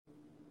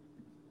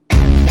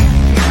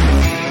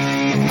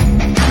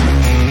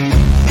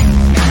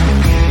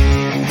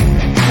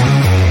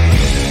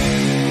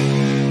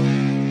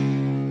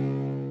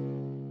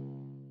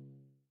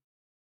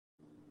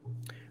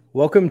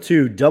Welcome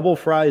to Double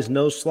Fries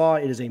No Slaw.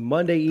 It is a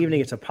Monday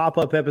evening. It's a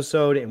pop-up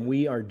episode, and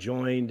we are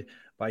joined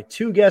by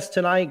two guests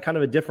tonight. Kind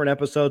of a different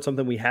episode,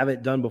 something we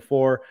haven't done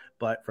before,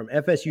 but from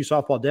FSU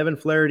softball, Devin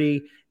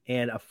Flaherty,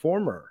 and a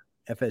former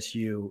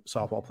FSU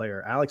softball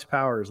player, Alex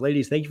Powers.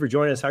 Ladies, thank you for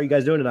joining us. How are you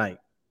guys doing tonight?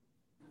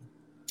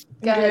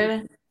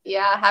 Good.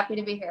 Yeah, happy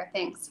to be here.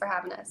 Thanks for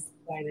having us.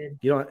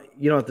 You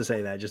don't have to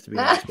say that, just to be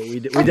nice, but we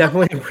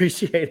definitely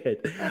appreciate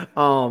it.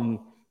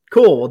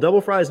 Cool. Well,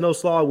 Double Fries No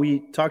Slaw. We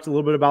talked a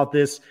little bit about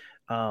this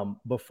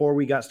before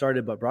we got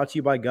started, but brought to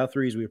you by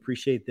Guthrie's. We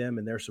appreciate them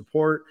and their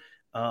support.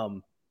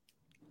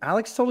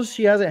 Alex told us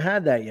she hasn't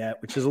had that yet,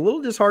 which is a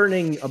little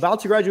disheartening. About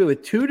to graduate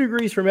with 2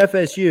 degrees from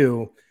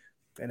FSU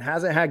and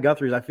hasn't had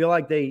Guthrie's. I feel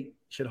like they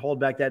should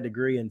hold back that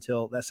degree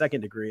until that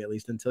second degree, at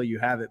least until you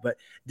have it. But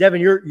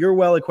Devin, you're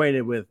well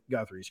acquainted with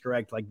Guthrie's,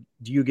 correct? Like,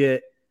 do you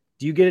get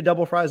a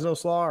Double Fries No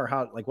Slaw, or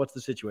how? Like, what's the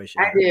situation?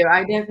 I do.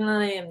 I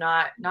definitely am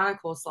not a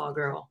coleslaw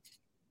girl.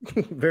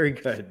 Very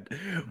good.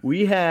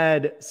 We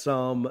had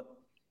some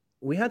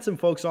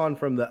folks on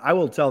from I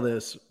will tell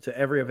this to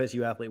every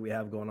FSU athlete we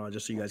have going on,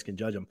 just so you guys can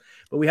judge them.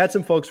 But we had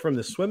some folks from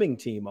the swimming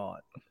team on,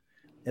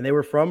 and they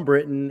were from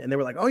Britain, and they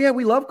were like, "Oh yeah,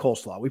 we love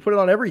coleslaw. We put it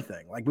on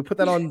everything. Like, we put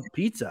that on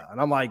pizza." And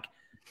I'm like,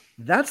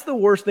 "That's the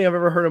worst thing I've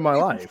ever heard in my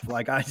life."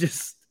 Like, but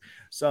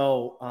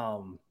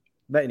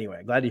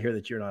anyway, glad to hear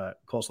that you're not a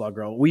coleslaw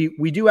girl.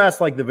 We do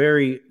ask like the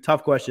very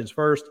tough questions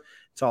first.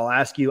 So I'll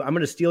ask you, I'm going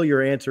to steal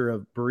your answer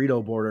of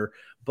burrito border,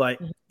 but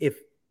if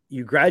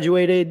you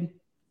graduated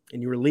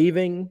and you were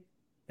leaving,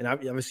 and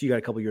obviously you got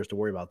a couple years to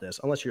worry about this,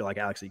 unless you're like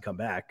Alex and you come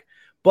back.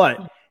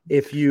 But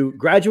if you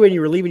graduated and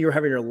you were leaving, you were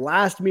having your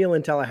last meal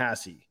in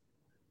Tallahassee.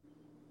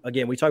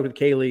 Again, we talked with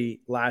Kaylee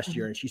last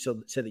year, and she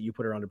said that you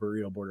put her on a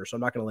burrito border. So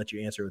I'm not going to let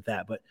you answer with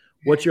that. But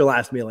what's your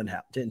last meal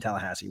in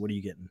Tallahassee? What are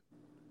you getting?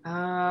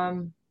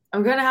 I'm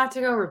going to have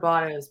to go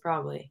Robatos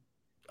probably.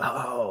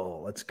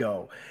 Oh, let's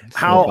go.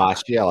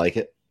 Hibachi, I like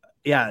it.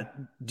 Yeah.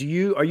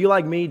 Are you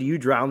like me? Do you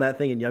drown that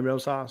thing in yum-yum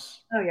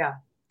sauce? Oh yeah,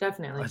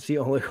 definitely. That's the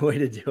only way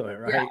to do it,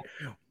 right?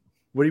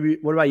 Yeah.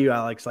 What about you,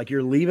 Alex? Like,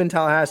 you're leaving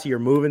Tallahassee, you're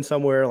moving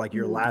somewhere, like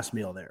your last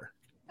meal there.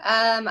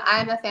 I'm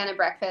a fan of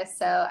breakfast,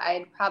 so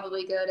I'd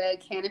probably go to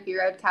Canopy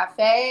Road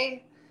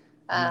Cafe.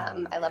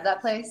 I love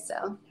that place.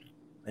 So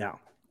yeah,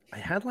 I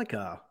had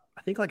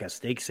I think a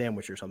steak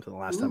sandwich or something the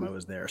last time I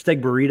was there.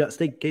 Steak burrito,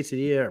 steak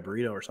quesadilla or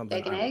burrito or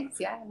something. Steak and eggs,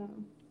 yeah.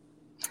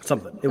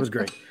 Something. It was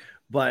great.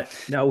 But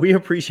no, we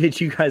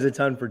appreciate you guys a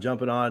ton for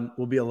jumping on.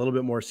 We'll be a little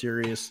bit more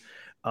serious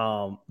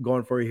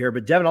going for you here.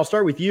 But Devin, I'll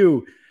start with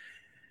you.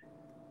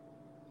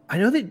 I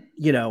know that,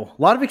 a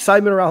lot of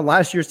excitement around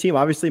last year's team,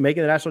 obviously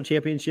making the national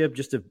championship,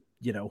 just a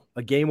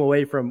game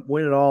away from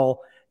winning it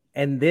all.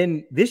 And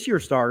then this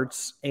year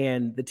starts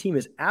and the team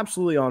is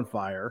absolutely on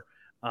fire.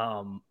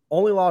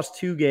 Only lost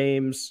 2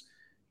 games.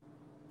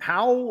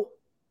 How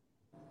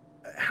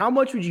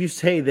much would you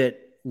say that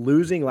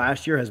losing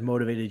last year has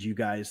motivated you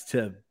guys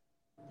to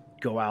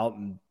go out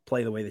and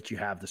play the way that you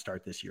have to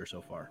start this year so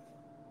far?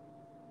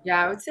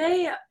 Yeah, I would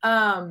say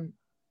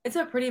it's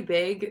a pretty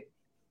big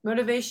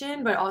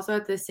motivation, but also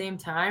at the same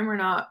time, we're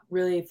not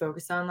really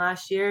focused on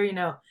last year.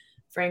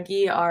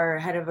 Frankie, our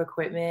head of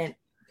equipment,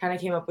 kind of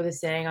came up with a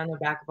saying on the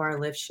back of our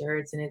lift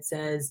shirts, and it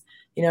says,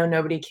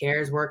 nobody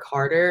cares, work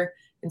harder.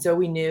 And so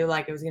we knew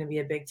like it was going to be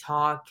a big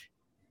talk,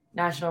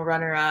 national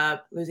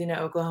runner-up, losing to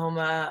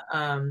Oklahoma.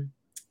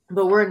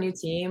 But we're a new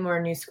team, we're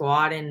a new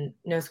squad, and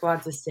no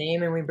squad's the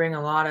same. And we bring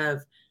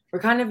we're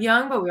kind of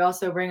young, but we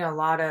also bring a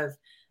lot of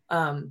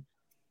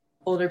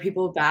older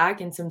people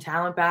back and some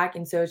talent back.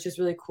 And so it's just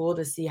really cool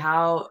to see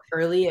how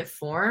early it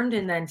formed,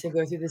 and then to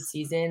go through the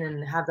season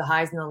and have the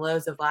highs and the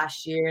lows of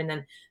last year, and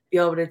then be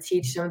able to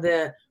teach some of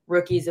the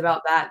rookies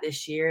about that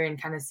this year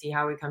and kind of see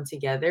how we come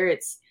together.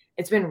 It's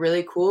been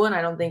really cool. And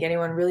I don't think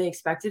anyone really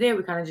expected it.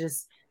 We kind of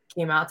just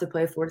came out to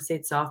play Florida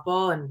State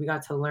softball, and we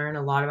got to learn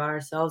a lot about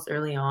ourselves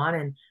early on,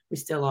 and we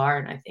still are.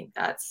 And I think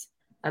that's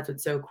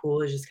what's so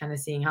cool, is just kind of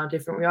seeing how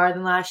different we are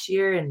than last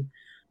year. And,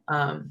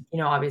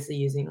 obviously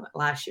using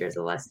last year as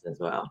a lesson as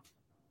well.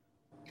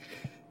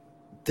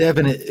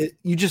 Devin,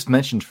 you just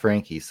mentioned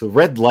Frankie. So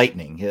Red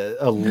Lightning,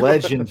 a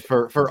legend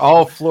for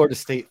all Florida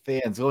State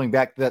fans, going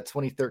back to that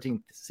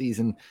 2013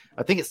 season.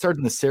 I think it started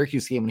in the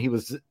Syracuse game when he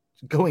was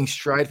going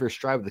stride for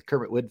stride with the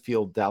Kermit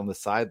Whitfield down the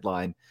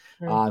sideline.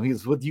 He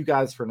was with you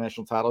guys for a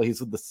national title.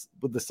 He's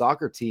with the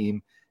soccer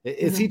team.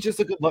 Is he just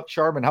a good luck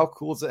charm? And how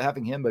cool is it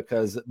having him?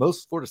 Because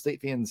most Florida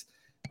State fans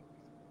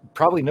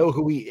probably know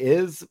who he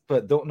is,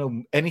 but don't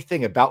know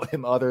anything about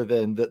him other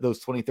than those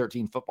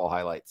 2013 football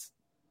highlights.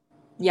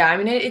 Yeah, I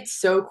mean, it's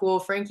so cool.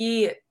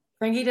 Frankie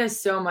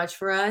does so much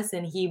for us,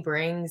 and he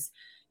brings,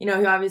 he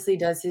obviously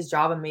does his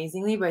job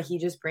amazingly, but he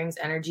just brings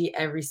energy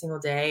every single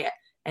day,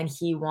 and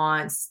he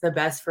wants the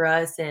best for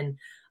us. And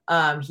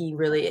he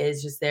really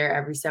is just there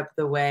every step of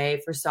the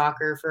way for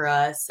soccer for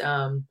us,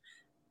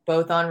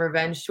 both on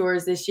revenge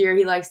tours this year,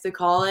 he likes to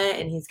call it,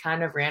 and he's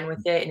kind of ran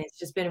with it. And it's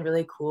just been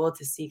really cool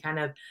to see kind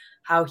of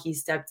how he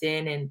stepped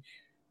in and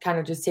kind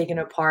of just taken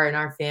a part in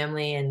our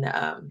family.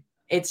 And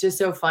it's just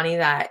so funny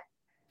that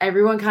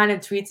everyone kind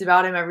of tweets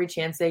about him every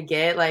chance they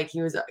get. Like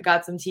he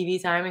got some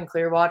TV time in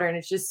Clearwater, and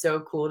it's just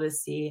so cool to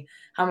see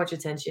how much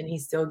attention he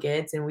still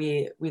gets. And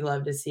we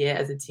love to see it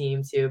as a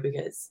team too,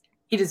 because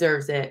he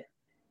deserves it.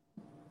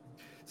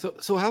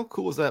 So how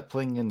cool is that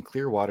playing in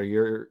Clearwater?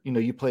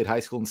 You played high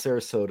school in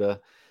Sarasota.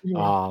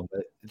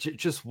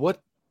 Just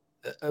what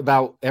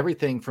about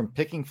everything from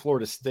picking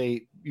Florida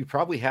State? You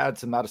probably had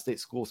some out-of-state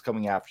schools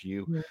coming after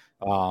you,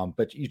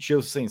 but you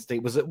chose St.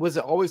 State. Was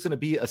it always going to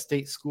be a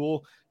state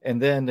school? And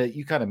then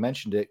you kind of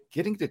mentioned it,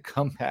 getting to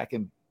come back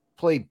and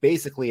play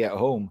basically at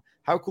home.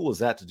 How cool is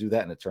that to do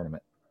that in a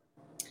tournament?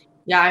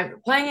 Yeah,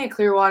 playing at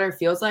Clearwater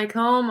feels like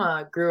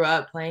home. Grew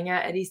up playing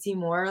at Eddie C.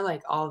 Moore,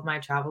 like all of my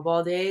travel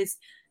ball days.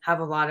 Have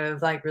a lot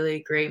of like really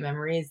great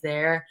memories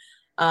there.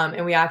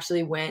 And we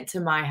actually went to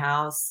my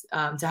house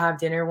to have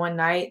dinner one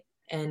night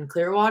in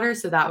Clearwater.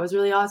 So that was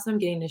really awesome,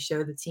 getting to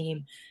show the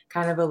team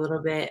kind of a little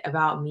bit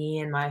about me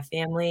and my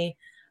family.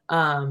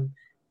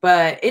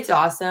 But it's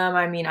awesome.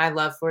 I mean, I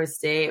love Florida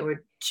State. I would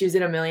choose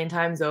it a million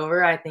times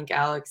over. I think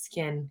Alex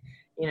can,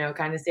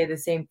 kind of say the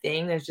same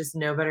thing. There's just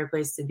no better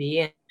place to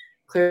be. And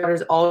Clearwater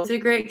is always a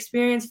great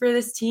experience for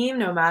this team,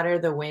 no matter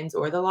the wins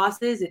or the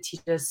losses. It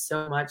teaches us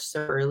so much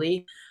so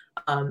early,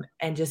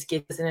 and just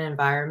gives us an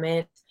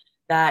environment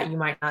that you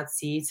might not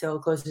see till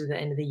closer to the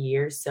end of the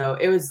year. So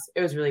it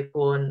was really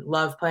cool, and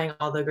love playing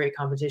all the great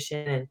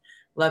competition, and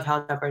love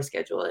how tough our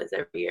schedule is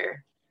every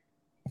year.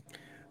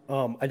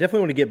 I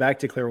definitely want to get back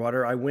to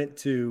Clearwater.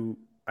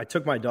 I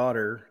took my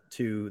daughter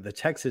to the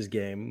Texas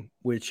game,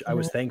 which I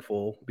was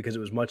thankful because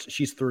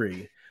she's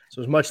 3. So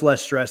it was much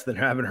less stress than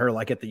having her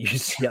like at the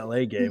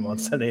UCLA game on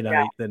Sunday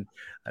night. Then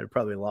I'd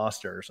probably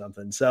lost her or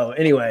something. So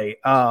anyway,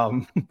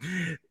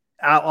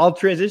 I'll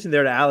transition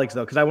there to Alex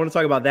though, because I want to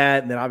talk about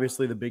that. And then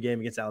obviously the big game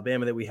against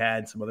Alabama that we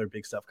had, some other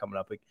big stuff coming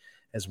up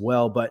as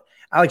well. But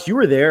Alex, you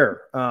were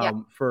there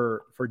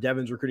for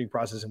Devin's recruiting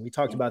process. And we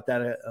talked about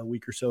that a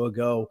week or so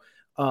ago.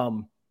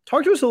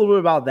 Talk to us a little bit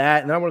about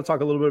that. And then I want to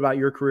talk a little bit about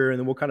your career, and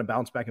then we'll kind of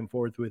bounce back and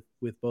forth with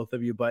both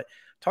of you. But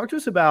talk to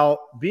us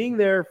about being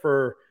there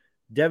for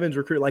Devin's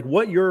recruit, like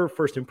what your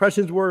first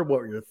impressions were,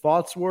 what your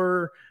thoughts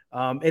were.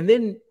 And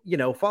then,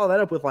 follow that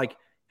up with like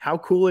how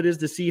cool it is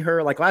to see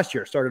her. Like last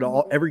year started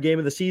every game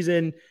of the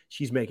season.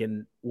 She's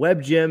making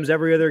web gyms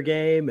every other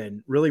game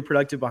and really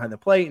productive behind the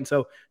plate. And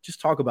so just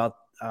talk about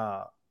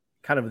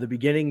kind of the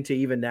beginning to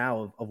even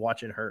now of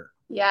watching her.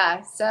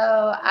 Yeah,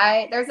 so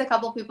there's a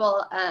couple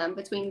people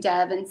between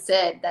Dev and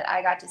Sid that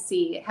I got to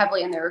see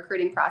heavily in their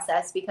recruiting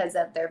process because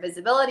of their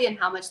visibility and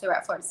how much they were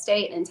at Florida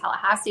State and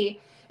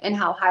Tallahassee and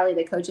how highly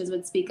the coaches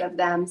would speak of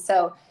them.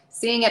 So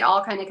seeing it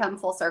all kind of come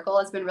full circle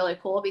has been really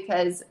cool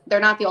because they're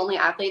not the only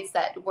athletes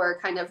that were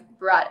kind of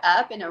brought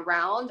up and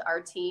around our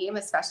team,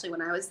 especially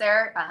when I was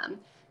there.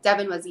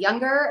 Devin was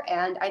younger,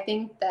 and I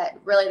think that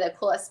really the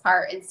coolest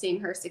part in seeing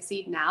her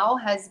succeed now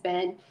has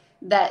been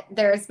that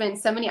there's been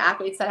so many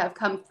athletes that have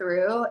come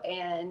through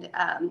and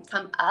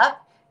come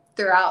up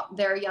throughout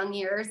their young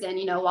years. And,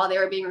 while they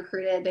were being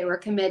recruited, they were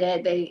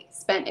committed. They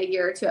spent a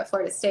year or 2 at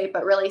Florida State,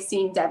 but really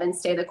seeing Devin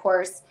stay the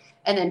course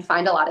and then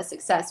find a lot of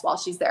success while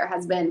she's there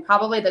has been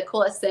probably the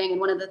coolest thing.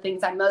 And one of the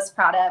things I'm most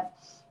proud of,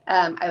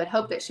 I would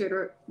hope that she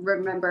would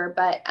remember,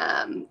 but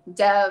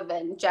Dev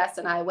and Jess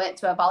and I went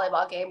to a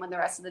volleyball game when the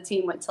rest of the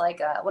team went to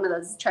like one of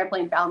those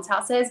trampoline bounce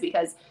houses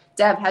because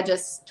Dev had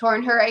just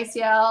torn her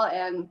ACL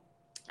and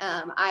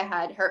I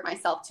had hurt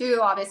myself too.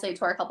 Obviously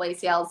tore a couple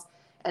ACLs,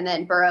 and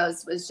then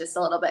Burroughs was just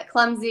a little bit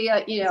clumsy,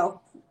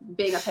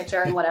 being a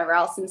pitcher and whatever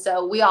else. And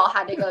so we all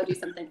had to go do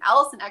something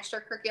else, an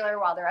extracurricular,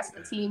 while the rest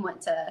of the team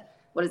went to,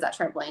 what is that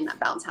trampoline, that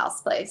bounce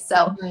house place.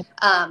 So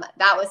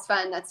that was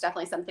fun. That's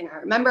definitely something I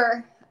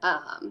remember.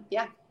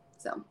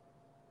 So.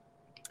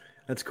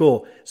 That's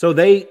cool. So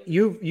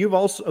you've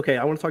also, okay,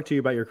 I want to talk to you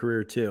about your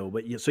career too,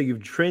 but so you've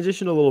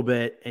transitioned a little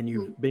bit and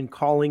you've been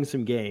calling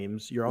some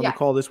games. You're on the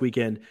call this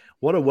weekend.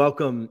 What a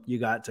welcome you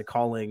got to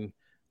calling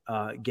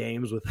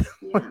games with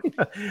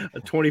a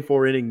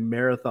 24 inning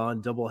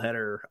marathon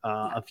doubleheader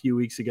a few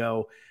weeks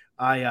ago.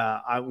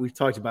 We've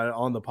talked about it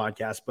on the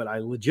podcast, but I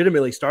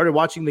legitimately started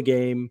watching the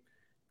game,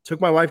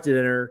 took my wife to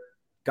dinner,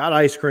 got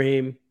ice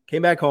cream,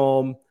 came back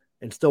home,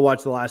 and still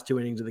watched the last 2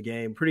 innings of the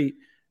game. Pretty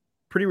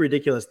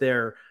ridiculous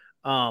there.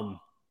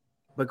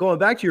 But going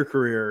back to your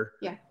career,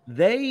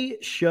 they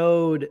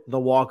showed the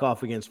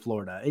walk-off against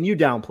Florida, and you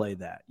downplayed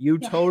that.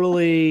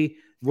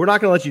 We're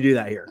not going to let you do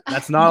that here.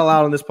 That's not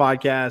allowed on this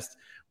podcast.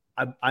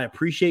 I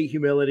appreciate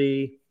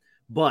humility,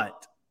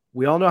 but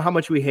we all know how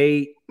much we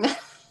hate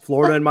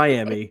Florida and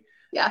Miami.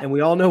 And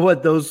we all know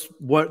what those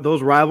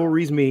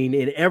rivalries mean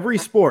in every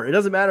sport. It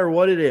doesn't matter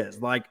what it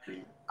is. Like,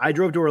 I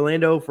drove to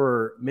Orlando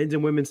for men's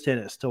and women's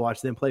tennis to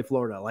watch them play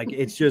Florida. Like,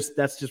 that's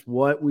just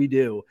what we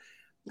do.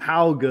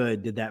 How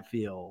good did that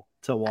feel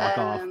to walk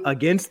off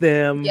against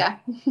them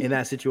in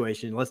that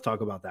situation? Let's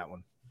talk about that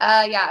one.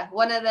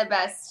 One of the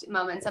best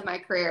moments of my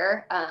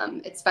career.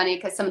 It's funny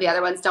because some of the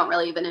other ones don't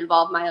really even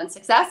involve my own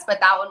success, but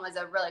that one was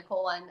a really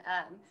cool one.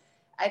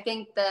 I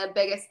think the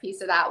biggest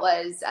piece of that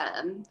was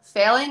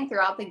failing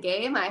throughout the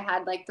game. I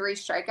had like 3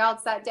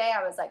 strikeouts that day.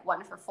 I was like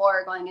 1 for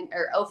 4 going in,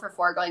 or 0 for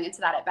 4 going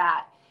into that at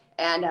bat.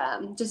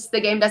 And just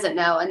the game doesn't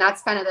know. And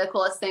that's kind of the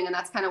coolest thing. And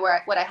that's kind of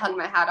what I hung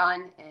my hat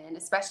on. And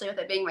especially with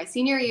it being my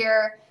senior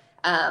year,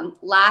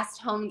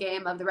 last home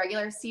game of the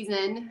regular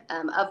season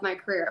of my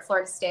career at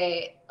Florida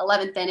State,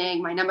 11th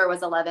inning, my number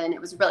was 11.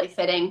 It was really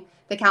fitting.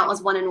 The count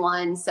was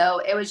 1-1. So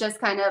it was just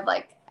kind of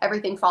like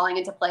everything falling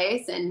into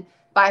place. And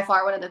by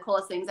far one of the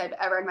coolest things I've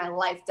ever in my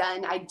life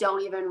done. I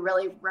don't even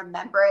really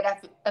remember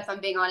it. If I'm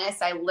being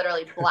honest, I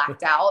literally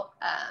blacked out.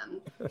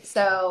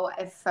 So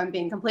if I'm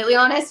being completely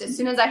honest, as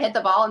soon as I hit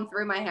the ball and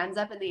threw my hands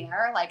up in the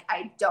air, like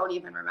I don't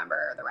even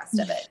remember the rest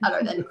of it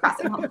other than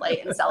crossing home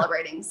plate and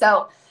celebrating.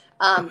 So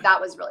that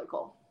was really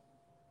cool.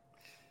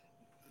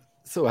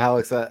 So,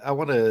 Alex, I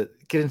want to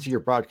get into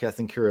your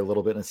broadcasting career a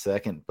little bit in a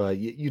second, but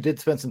you did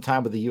spend some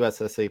time with the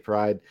USSA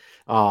Pride.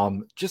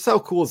 Just how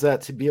cool is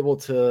that to be able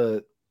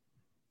to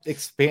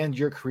expand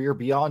your career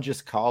beyond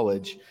just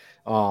college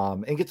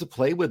and get to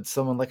play with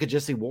someone like a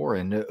Jesse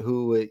Warren,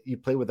 who you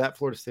play with at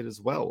Florida State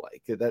as well?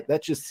 Like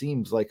that just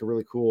seems like a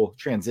really cool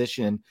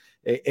transition.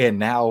 And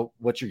now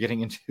what you're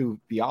getting into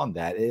beyond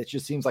that, it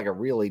just seems like a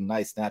really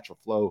nice natural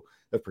flow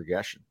of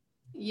progression.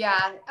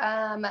 Yeah.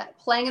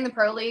 Playing in the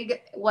pro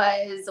league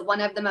was one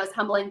of the most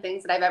humbling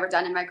things that I've ever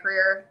done in my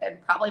career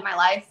and probably my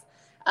life.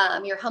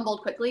 You're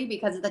humbled quickly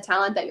because of the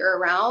talent that you're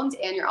around,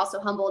 and you're also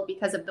humbled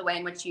because of the way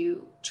in which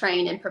you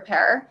train and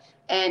prepare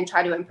and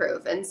try to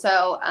improve. And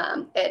so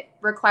it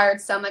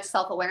required so much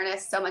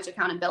self-awareness, so much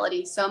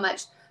accountability, so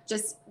much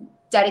just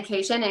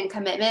dedication and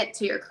commitment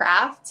to your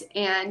craft.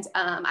 And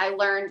I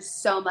learned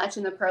so much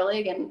in the pro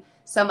league, and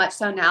so much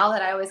so now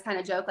that I always kind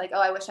of joke like,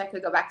 oh, I wish I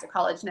could go back to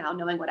college now,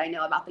 knowing what I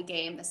know about the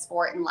game, the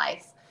sport, and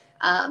life.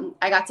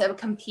 I got to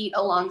compete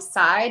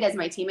alongside as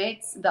my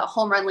teammates, the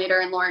home run leader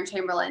and Lauren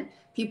Chamberlain,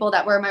 people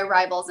that were my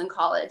rivals in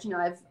college. You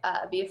know,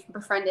 I've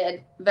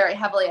befriended very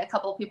heavily a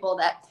couple of people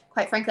that,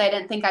 quite frankly, I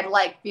didn't think I'd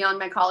like beyond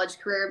my college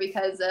career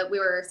because we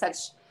were such,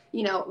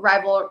 you know,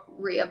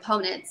 rivalry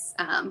opponents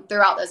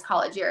throughout those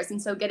college years.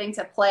 And so getting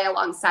to play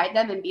alongside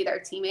them and be their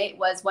teammate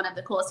was one of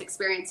the coolest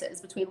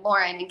experiences between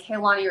Lauren and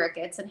Kaylani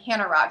Ricketts and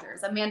Hannah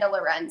Rogers, Amanda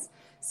Lorenz,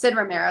 Sid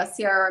Romero,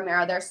 Sierra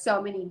Romero. There's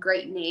so many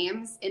great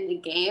names in the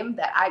game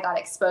that I got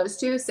exposed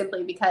to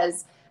simply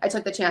because I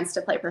took the chance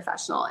to play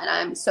professional, and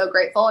I'm so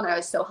grateful, and I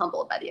was so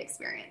humbled by the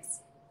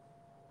experience.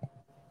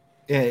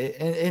 Yeah,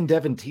 and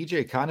Devin,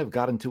 TJ kind of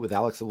got into with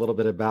Alex a little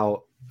bit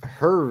about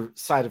her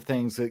side of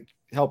things,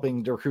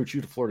 helping to recruit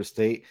you to Florida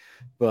State.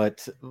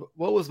 But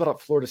what was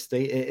about Florida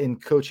State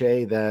and Coach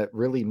A that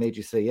really made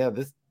you say, yeah,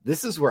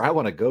 this is where I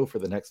want to go for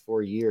the next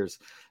 4 years?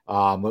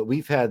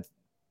 We've had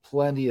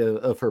plenty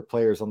of her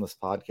players on this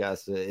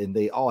podcast, and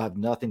they all have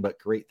nothing but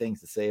great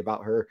things to say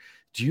about her.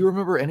 Do you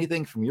remember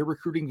anything from your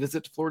recruiting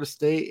visit to Florida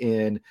State,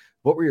 and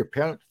what were your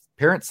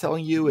parents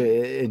telling you,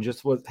 and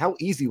just how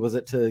easy was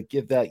it to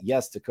give that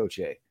yes to Coach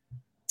A?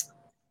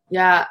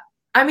 Yeah,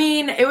 I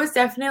mean, it was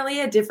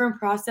definitely a different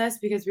process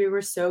because we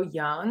were so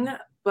young,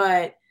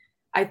 but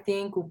I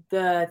think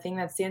the thing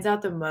that stands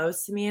out the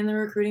most to me in the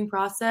recruiting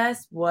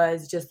process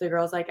was just the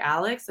girls like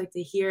Alex, like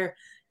to hear,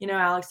 you know,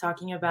 Alex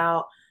talking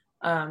about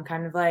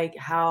kind of like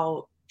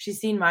how she's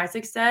seen my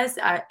success.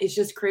 It's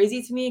just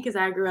crazy to me because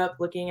I grew up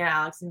looking at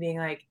Alex and being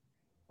like,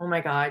 oh my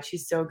God,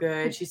 she's so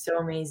good. She's so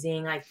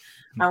amazing. Like,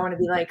 I want to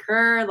be like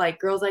her, like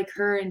girls like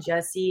her and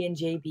Jessie and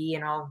JB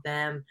and all of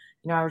them.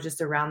 You know, I was just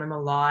around them a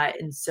lot.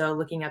 And so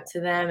looking up to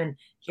them and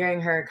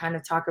hearing her kind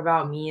of talk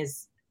about me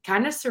is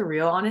kind of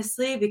surreal,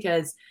 honestly,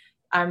 because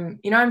I'm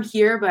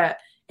here, but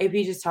AP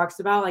just talks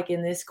about like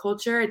in this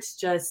culture,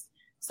 it's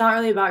not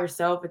really about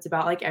yourself. It's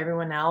about like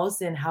everyone else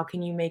and how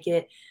can you make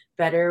it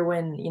better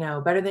when, you know,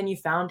 better than you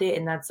found it.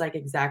 And that's like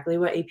exactly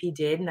what AP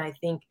did. And I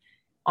think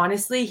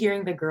honestly,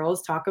 hearing the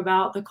girls talk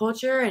about the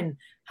culture and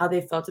how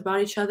they felt about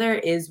each other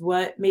is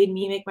what made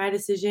me make my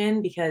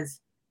decision,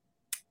 because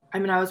I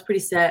mean, I was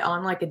pretty set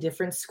on like a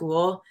different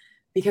school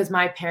because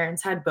my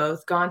parents had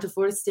both gone to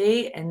Florida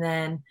State, and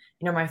then,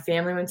 you know, my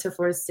family went to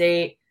Florida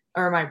State,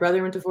 or my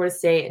brother went to Florida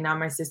State, and now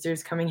my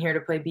sister's coming here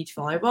to play beach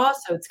volleyball.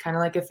 So it's kind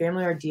of like a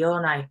family ordeal,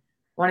 and I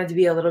wanted to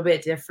be a little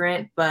bit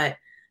different, but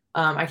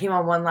I came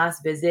on one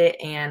last visit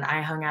and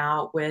I hung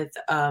out with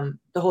the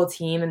whole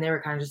team, and they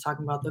were kind of just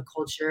talking about the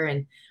culture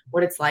and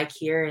what it's like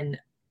here. And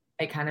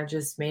it kind of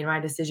just made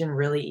my decision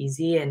really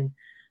easy. And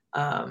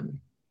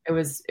it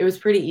was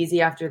pretty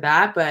easy after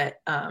that, but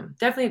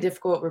definitely a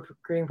difficult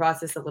recruiting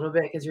process a little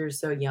bit because you're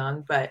so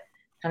young, but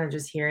kind of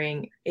just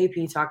hearing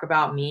AP talk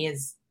about me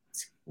is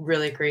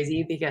really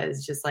crazy,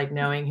 because just like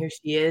knowing who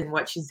she is and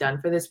what she's done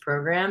for this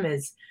program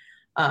is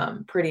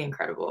pretty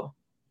incredible.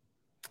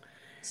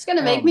 It's going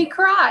to make me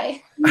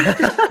cry.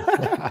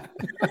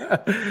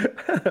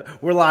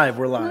 We're live.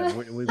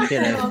 We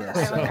can't end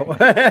this,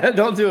 so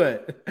don't do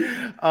it.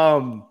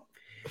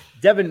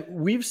 Devin,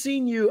 we've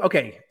seen you.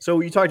 Okay,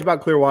 so you talked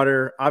about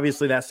Clearwater.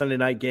 Obviously, that Sunday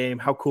night game,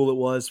 how cool it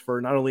was for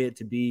not only it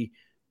to be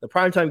the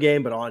primetime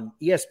game, but on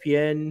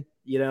ESPN,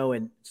 you know,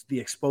 and the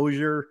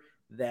exposure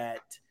that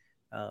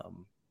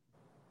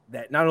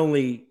that not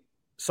only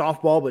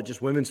softball but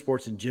just women's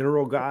sports in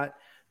general got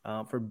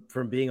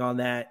from being on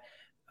that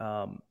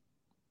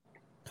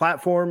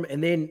platform.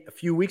 And then a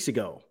few weeks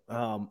ago,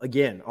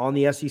 again on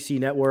the SEC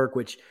network,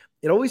 which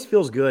it always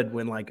feels good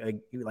when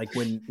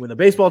when the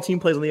baseball team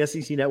plays on the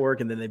SEC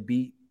network and then they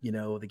beat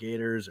the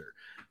Gators, or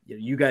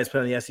you guys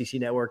play on the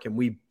SEC network and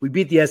we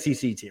beat the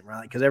SEC team,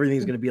 right? Because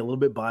everything's going to be a little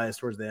bit biased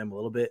towards them, a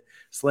little bit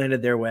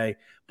slanted their way.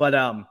 But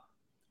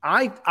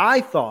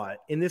I thought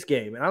in this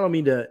game, and I don't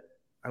mean to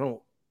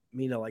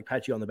like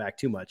pat you on the back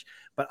too much,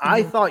 but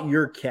I thought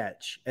your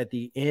catch at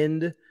the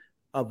end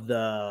of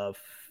the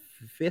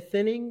fifth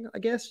inning, I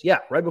guess,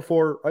 right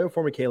before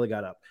Michaela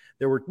got up,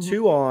 there were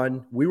two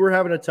on. We were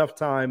having a tough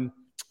time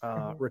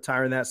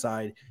retiring that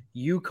side.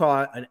 You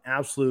caught an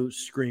absolute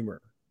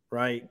screamer,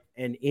 right,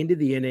 and into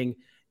the inning.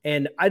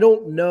 And I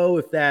don't know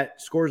if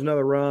that scores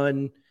another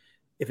run.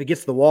 If it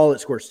gets to the wall, it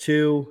scores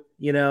two,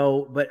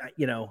 but,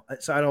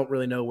 so I don't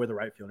really know where the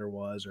right fielder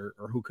was or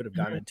who could have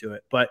gotten into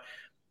it. But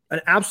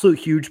an absolute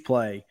huge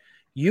play.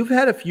 You've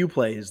had a few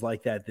plays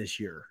like that this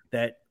year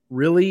that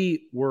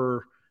really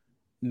were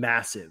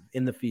massive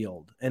in the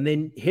field. And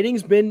then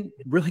hitting's been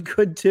really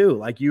good too.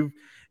 Like you've,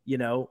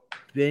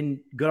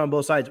 been good on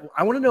both sides.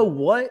 I want to know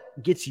what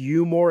gets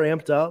you more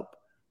amped up,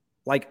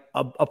 like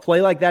a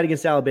play like that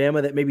against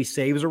Alabama that maybe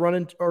saves a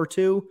run or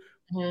two,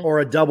 or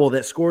a double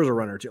that scores a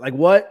run or two. Like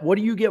what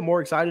do you get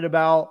more excited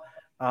about?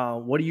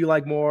 What do you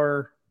like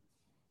more?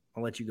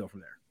 I'll let you go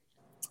from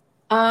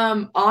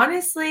there.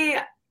 Honestly,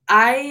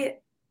 I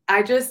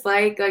just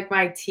like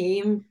my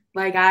team.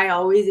 Like I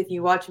always, if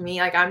you watch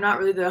me, like I'm not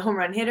really the home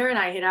run hitter and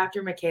I hit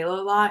after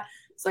Michaela a lot.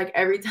 It's like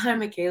every time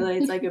Michaela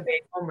hits like a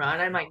big home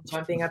run, I'm like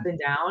jumping up and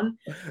down.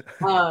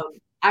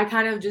 I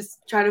kind of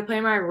just try to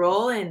play my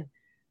role, and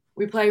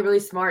we play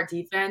really smart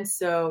defense.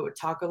 So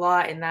talk a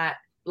lot in that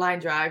line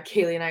drive.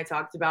 Kaylee and I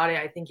talked about it.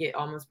 I think it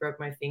almost broke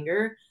my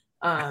finger.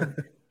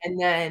 And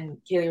then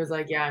Kaylee was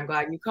like, yeah, I'm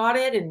glad you caught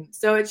it. And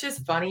so it's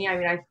just funny. I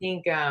mean, I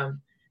think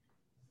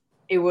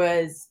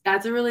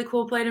that's a really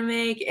cool play to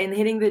make, and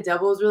hitting the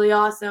double is really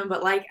awesome.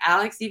 But like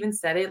Alex even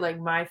said it, like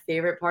my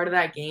favorite part of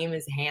that game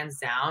is hands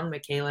down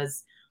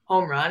Michaela's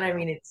home run. I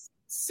mean, it's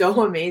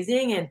so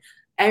amazing. And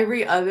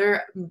every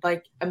other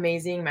like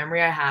amazing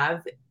memory I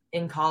have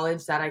in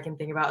college that I can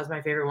think about as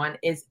my favorite one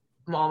is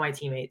all my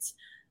teammates.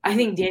 I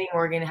think Danny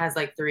Morgan has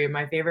like 3 of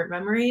my favorite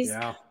memories.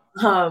 Yeah.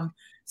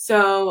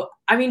 So,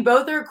 I mean,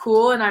 both are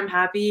cool, and I'm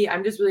happy.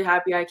 I'm just really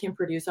happy I can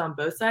produce on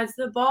both sides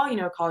of the ball.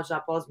 College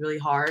softball is really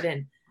hard,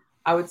 and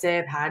I would say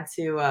I've had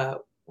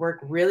to work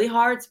really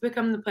hard to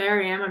become the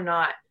player I am. I'm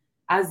not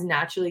as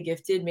naturally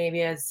gifted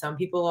maybe as some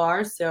people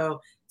are.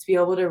 So to be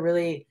able to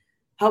really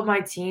help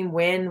my team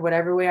win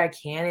whatever way I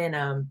can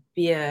and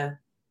be a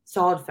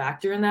solid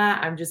factor in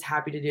that, I'm just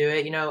happy to do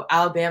it.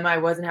 Alabama, I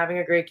wasn't having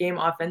a great game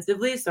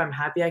offensively, so I'm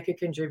happy I could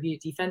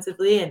contribute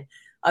defensively. And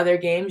other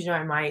games,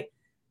 I might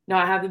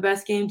not have the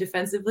best game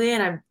defensively,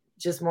 and I'm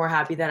just more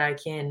happy that I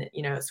can,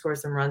 score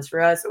some runs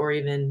for us, or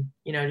even,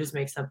 just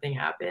make something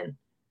happen.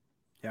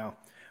 Yeah.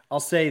 I'll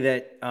say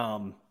that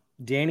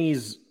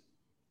Danny's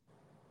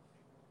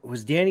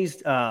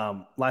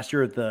last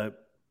year at the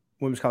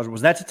women's college,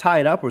 was that to tie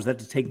it up or was that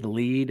to take the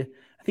lead?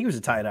 I think it was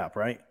to tie it up,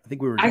 right? I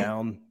think we were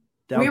down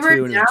 2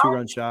 and a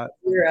 2-run shot.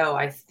 0,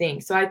 I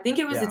think. So I think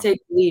it was to take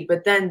the lead,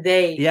 but then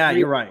they. Yeah,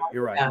 you're right.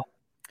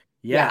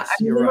 Yes,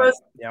 you're right.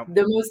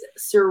 The most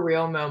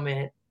surreal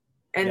moment.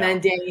 And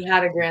then Danny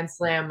had a grand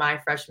slam my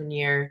freshman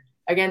year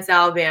against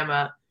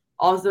Alabama.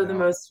 Also the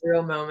most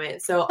surreal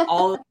moment. So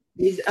all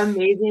these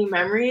amazing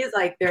memories,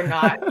 like they're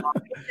not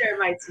they're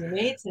my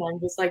teammates, and I'm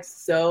just like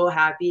so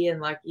happy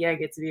and lucky I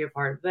get to be a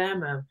part of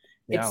them.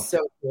 It's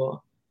so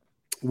cool.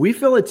 We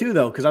feel it too,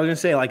 though, because I was gonna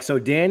say, like, so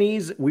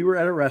Danny's, we were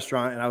at a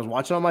restaurant and I was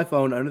watching on my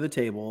phone under the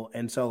table,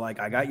 and so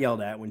like I got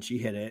yelled at when she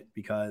hit it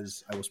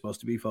because I was supposed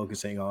to be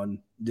focusing on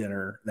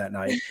dinner that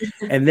night.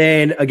 And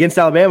then against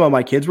Alabama,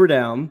 my kids were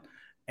down,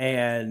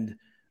 and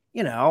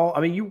I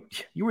mean,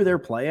 you were there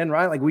playing,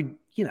 right? Like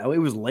it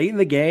was late in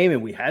the game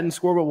and we hadn't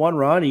scored but 1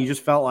 run, and you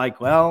just felt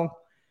like, well,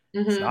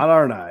 it's not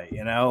our night,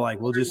 like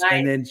we'll just.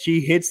 And then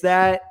she hits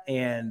that,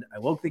 and I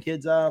woke the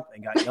kids up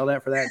and got yelled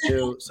at for that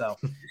too. So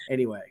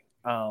anyway,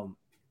 the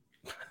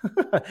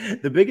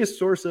biggest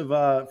source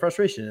of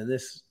frustration in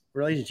this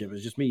relationship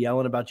is just me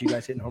yelling about you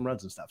guys hitting home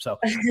runs and stuff. So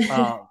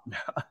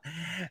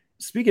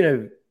speaking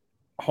of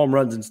home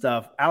runs and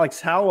stuff, Alex,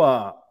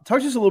 talk to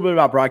us a little bit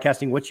about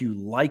broadcasting, what you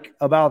like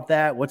about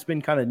that, what's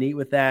been kind of neat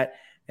with that,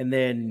 and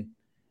then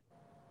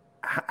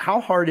how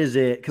hard is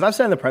it? Because I've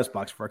sat in the press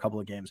box for a couple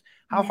of games.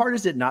 How hard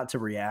is it not to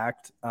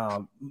react,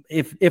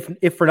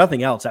 if for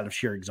nothing else, out of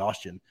sheer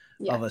exhaustion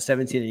of a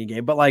 17-inning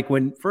game? But like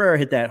when Ferreira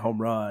hit that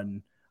home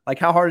run, like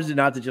how hard is it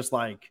not to just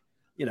like,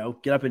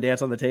 get up and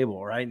dance on the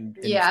table, right? And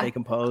stay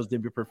composed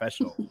and be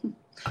professional.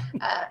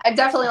 I've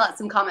definitely let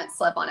some comments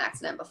slip on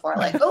accident before,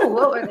 like, oh,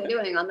 what were they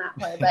doing on that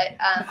play? But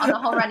on the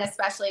home run,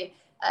 especially,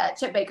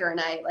 Chip Baker and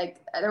I, like,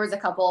 there was a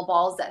couple of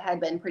balls that had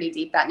been pretty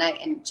deep that night,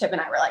 and Chip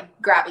and I were like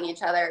grabbing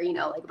each other,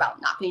 like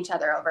about knocking each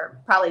other over.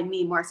 Probably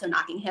me more so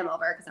knocking him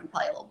over because I'm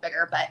probably a little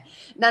bigger, but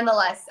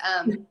nonetheless,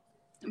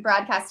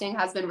 broadcasting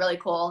has been really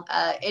cool.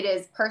 It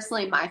is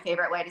personally my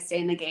favorite way to stay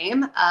in the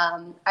game.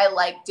 I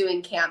like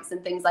doing camps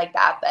and things like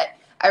that, but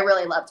I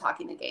really love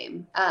talking the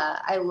game.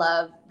 I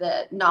love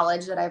the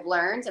knowledge that I've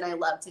learned, and I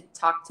love to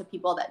talk to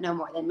people that know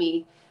more than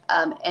me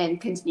and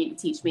continue to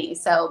teach me.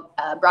 So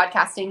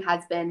broadcasting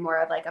has been more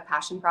of like a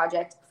passion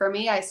project for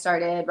me. I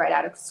started right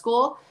out of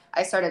school.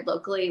 I started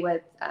locally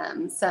with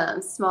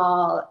some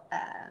small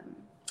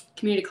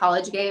community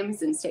college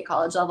games and state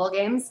college level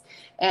games,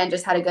 and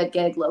just had a good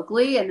gig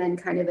locally, and then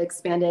kind of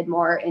expanded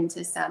more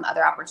into some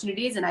other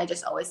opportunities. And I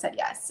just always said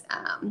yes.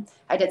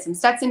 I did some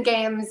Stetson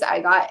games. I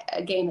got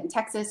a game in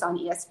Texas on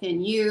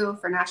ESPNU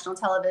for national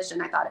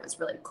television. I thought it was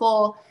really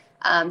cool.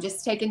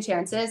 Just taking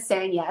chances,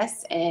 saying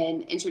yes,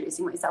 and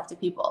introducing myself to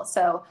people.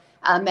 So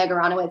Meg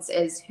Aronowitz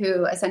is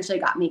who essentially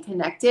got me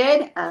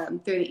connected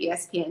through the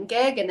ESPN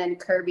gig, and then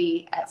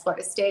Kirby at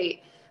Florida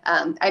State.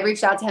 I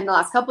reached out to him the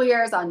last couple of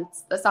years on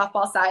the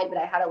softball side, but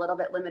I had a little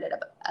bit limited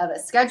of a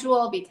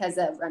schedule because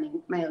of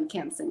running my own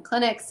camps and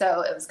clinics.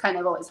 So it was kind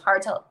of always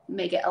hard to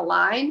make it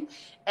align.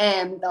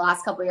 And the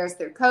last couple of years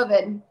through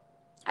COVID,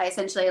 I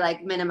essentially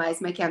like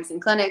minimized my camps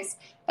and clinics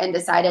and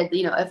decided,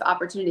 if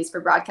opportunities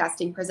for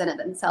broadcasting presented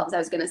themselves, I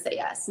was going to say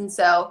yes. And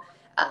so,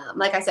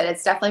 like I said,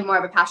 it's definitely more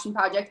of a passion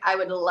project. I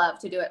would love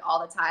to do it all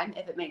the time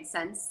if it made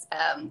sense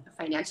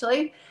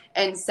financially.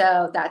 And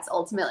so that's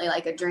ultimately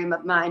like a dream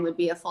of mine, would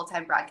be a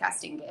full-time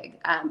broadcasting gig.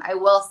 I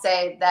will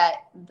say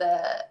that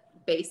the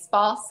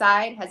baseball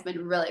side has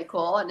been really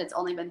cool, and it's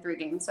only been 3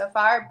 games so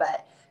far,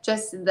 but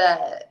just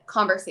the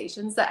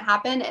conversations that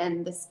happen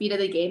and the speed of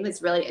the game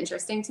is really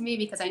interesting to me,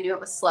 because I knew it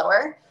was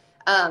slower.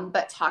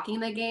 But talking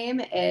the game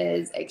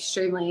is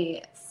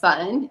extremely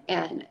fun,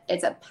 and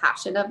it's a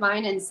passion of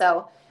mine. And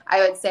so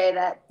I would say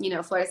that,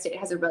 Florida State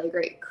has a really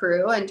great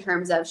crew in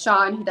terms of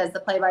Sean, who does the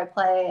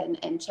play-by-play,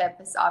 and Chip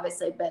has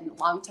obviously been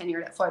long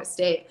tenured at Florida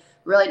State,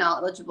 really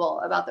knowledgeable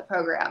about the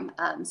program.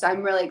 So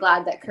I'm really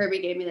glad that Kirby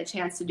gave me the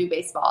chance to do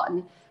baseball.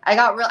 And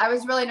I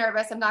was really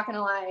nervous. I'm not going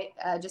to lie,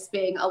 just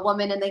being a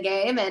woman in the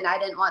game. And I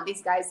didn't want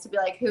these guys to be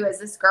like, who is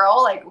this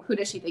girl? Like, who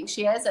does she think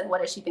she is? And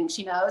what does she think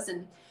she knows?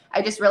 And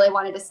I just really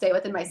wanted to stay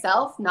within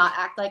myself, not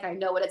act like I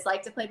know what it's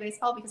like to play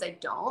baseball, because I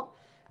don't.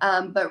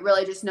 But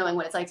really just knowing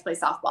what it's like to play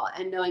softball,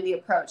 and knowing the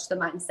approach, the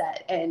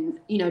mindset, and,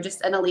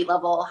 just an elite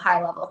level,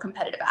 high level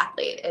competitive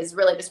athlete is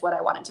really just what I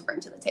wanted to bring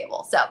to the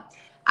table. So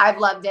I've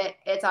loved it.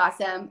 It's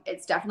awesome.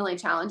 It's definitely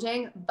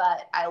challenging,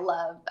 but I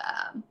love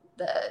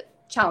the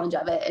challenge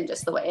of it, and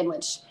just the way in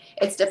which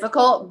it's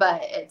difficult,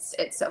 but it's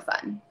so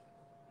fun.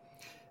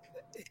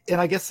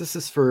 And I guess this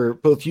is for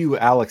both you,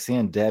 Alex,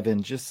 and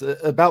Devin, just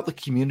about the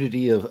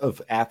community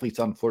of athletes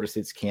on Florida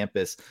State's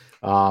campus.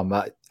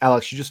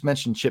 Alex, you just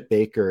mentioned Chip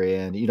Baker,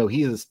 and,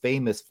 he is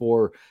famous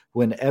for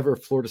whenever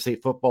Florida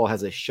State football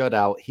has a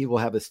shutout, he will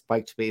have a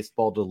spiked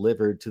baseball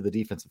delivered to the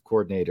defensive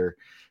coordinator.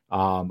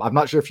 I'm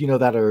not sure if you know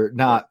that or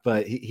not,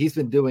 but he's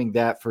been doing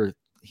that for,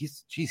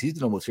 he's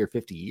been almost here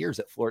 50 years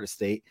at Florida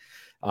State.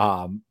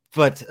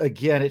 But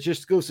again, it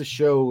just goes to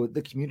show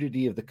the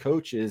community of the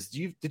coaches.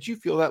 Did you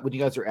feel that when you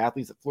guys are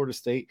athletes at Florida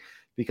State?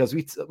 Because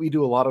we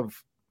do a lot of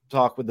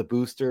talk with the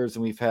boosters,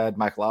 and we've had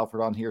Michael Alford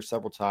on here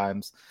several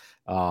times.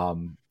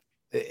 And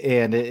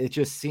it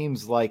just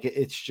seems like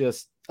it's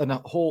just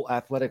a whole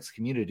athletics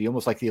community,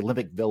 almost like the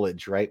Olympic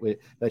Village, right?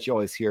 That you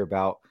always hear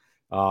about.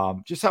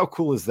 Just how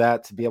cool is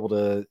that to be able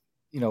to,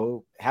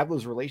 have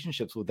those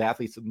relationships with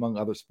athletes among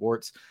other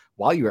sports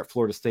while you're at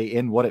Florida State,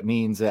 and what it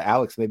means.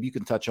 Alex, maybe you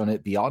can touch on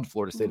it beyond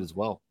Florida State as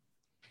well.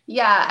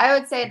 Yeah, I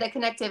would say the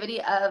connectivity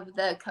of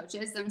the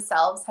coaches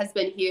themselves has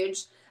been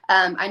huge.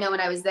 I know when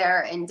I was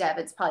there, and Deb,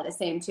 it's probably the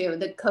same too.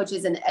 The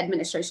coaches and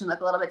administration look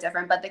a little bit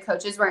different, but the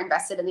coaches were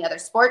invested in the other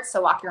sports.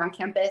 So walking around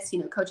campus,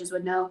 coaches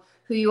would know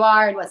who you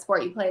are and what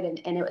sport you played,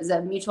 and it was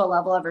a mutual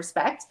level of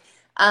respect.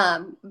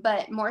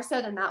 But more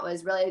so than that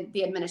was really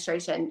the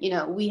administration.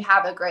 We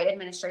have a great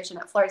administration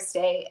at Florida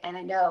State, and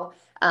I know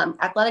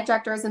athletic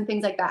directors and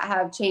things like that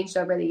have changed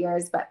over the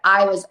years, but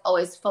I was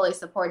always fully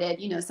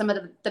supported. Some of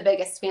the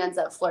biggest fans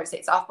of Florida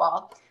State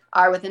softball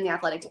are within the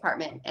athletic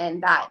department,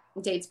 and that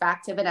dates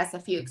back to Vanessa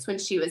Fuchs when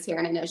she was here,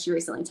 and I know she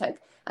recently took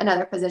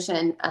another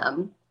position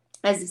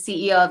as the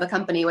CEO of a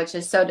company, which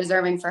is so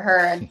deserving for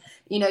her. And,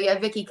 you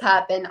have Vicky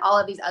Cup and all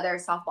of these other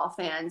softball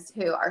fans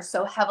who are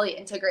so heavily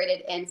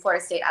integrated in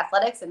Florida State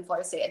athletics and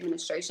Florida State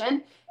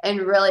administration, and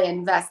really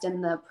invest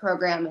in the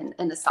program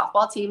and the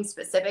softball team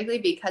specifically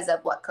because of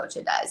what Coach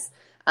does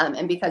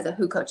and because of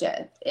who Coach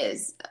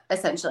is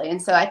essentially.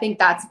 And so I think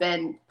that's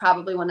been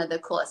probably one of the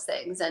coolest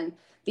things. And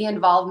the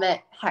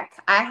involvement,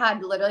 heck, I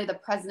had literally the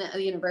president of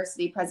the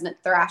university, President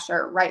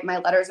Thrasher, write my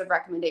letters of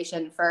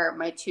recommendation for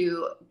my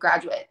 2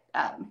 graduate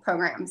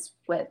programs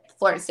with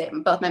Florida State,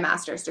 both my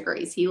master's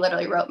degrees. He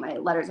literally wrote my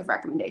letters of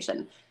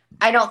recommendation.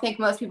 I don't think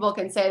most people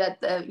can say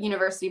that the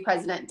university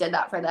president did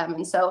that for them.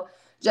 And so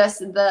just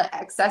the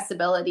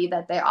accessibility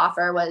that they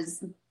offer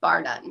was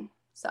bar none.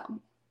 So.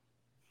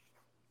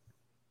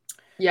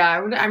 Yeah,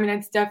 I mean,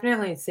 it's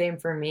definitely the same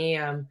for me.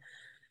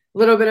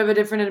 little bit of a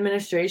different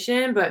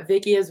administration, but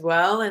Vicky as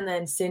well. And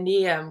then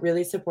Cindy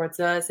really supports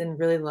us and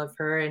really love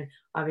her. And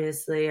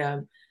obviously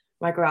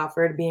Michael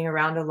Alford being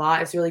around a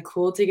lot. It's really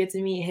cool to get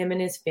to meet him and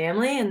his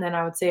family. And then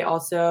I would say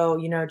also,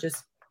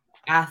 just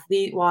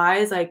athlete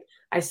wise, like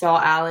I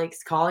saw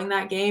Alex calling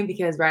that game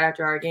because right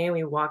after our game,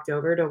 we walked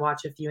over to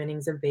watch a few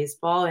innings of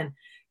baseball. And,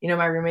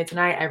 my roommates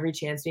and I, every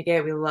chance we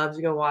get, we love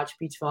to go watch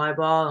beach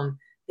volleyball.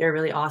 They're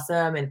really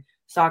awesome. And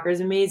soccer is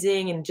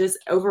amazing. And just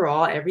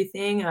overall,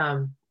 everything,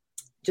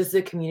 just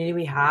the community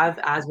we have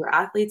as we're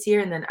athletes here.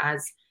 And then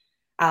as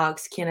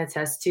Alex can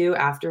attest to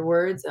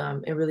afterwards,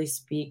 it really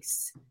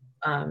speaks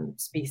to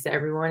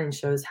everyone and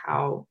shows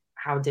how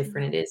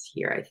different it is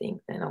here, I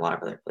think, than a lot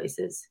of other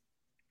places.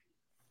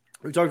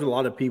 We talked to a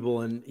lot of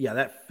people, and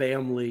that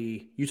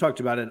family, you talked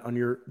about it on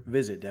your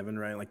visit, Devin,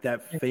 right? Like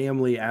that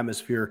family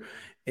atmosphere,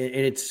 and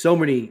it's so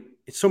many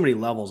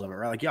levels of it,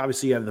 right? Like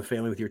obviously you have the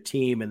family with your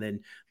team, and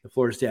then the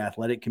Florida State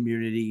athletic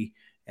community,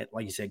 and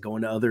like you said,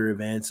 going to other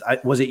events.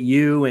 Was it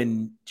you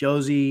and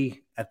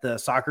Josie at the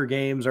soccer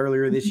games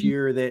earlier this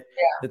year that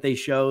they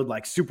showed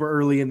like super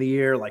early in the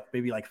year, like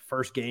maybe like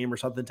first game or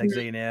something, Texas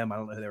A&M? I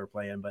don't know who they were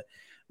playing, but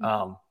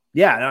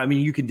I mean,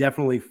 you can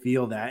definitely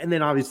feel that. And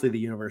then obviously the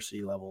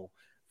university level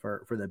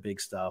for the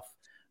big stuff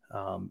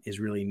is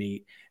really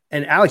neat.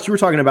 And Alex, you were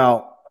talking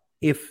about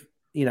if,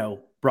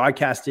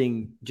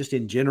 broadcasting just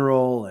in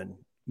general and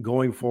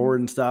going forward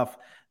and stuff,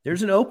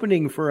 there's an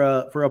opening for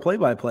a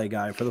play-by-play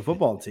guy for the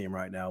football team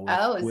right now.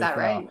 Is that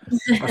right?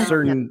 A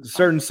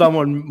certain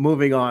someone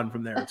moving on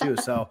from there too.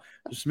 So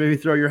just maybe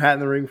throw your hat in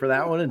the ring for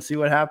that one and see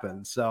what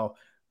happens. So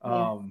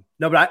no,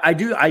 but I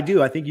do.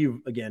 I think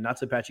you, again, not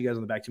to pat you guys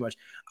on the back too much,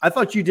 I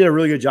thought you did a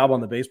really good job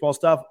on the baseball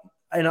stuff.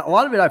 And a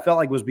lot of it I felt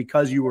like was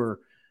because you were,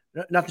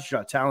 not that you're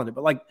not talented,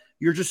 but like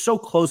you're just so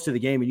close to the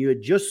game and you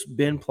had just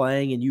been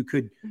playing and you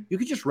could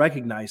just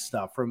recognize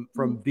stuff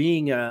from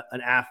being an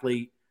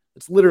athlete.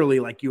 It's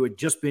literally like you had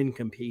just been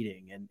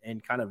competing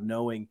and kind of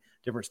knowing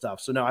different stuff.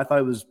 So no, I thought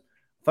it was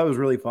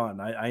really fun.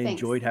 I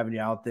enjoyed having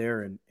you out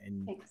there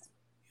and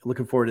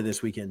looking forward to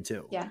this weekend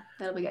too. Yeah,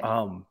 that'll be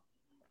good.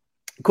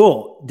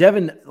 Cool.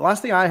 Devin,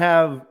 last thing I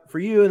have for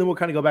you, and then we'll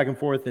kind of go back and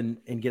forth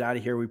and get out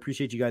of here. We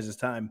appreciate you guys'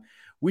 time.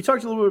 We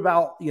talked a little bit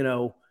about,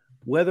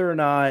 whether or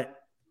not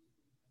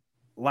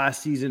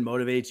last season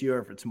motivates you or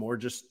if it's more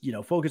just,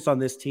 focused on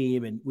this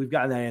team. And we've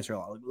gotten that answer a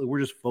lot. We're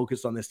just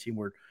focused on this team.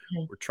 We're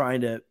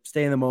trying to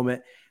stay in the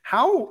moment.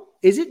 How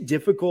is it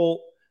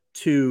difficult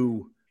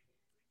to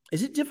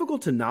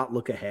not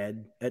look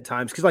ahead at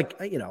times? Cause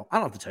like, I don't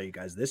have to tell you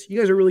guys this, you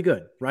guys are really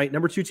good, right?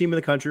 Number 2 team in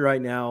the country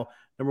right now,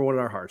 number 1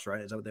 in our hearts,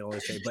 right? Is that what they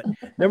always say? But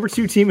number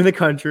 2 team in the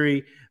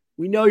country,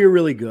 we know you're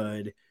really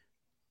good.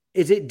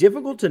 Is it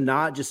difficult to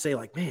not just say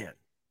like, man,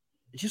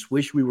 I just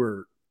wish we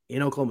were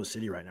in Oklahoma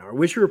City right now, or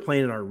wish we were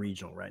playing in our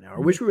regional right now,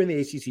 or wish we were in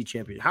the ACC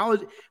championship? How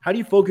do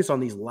you focus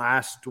on these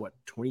last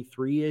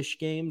 23-ish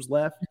games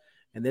left,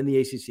 and then the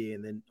ACC,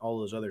 and then all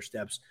those other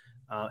steps,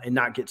 and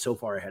not get so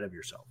far ahead of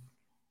yourself?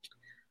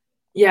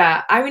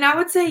 Yeah, I mean, I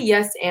would say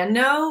yes and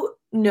no.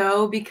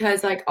 No,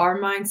 because like our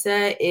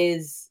mindset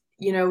is,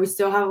 we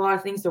still have a lot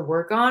of things to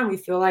work on. We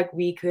feel like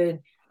we could,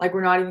 like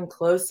we're not even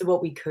close to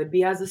what we could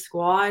be as a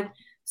squad.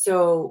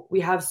 So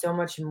we have so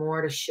much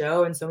more to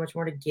show and so much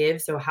more to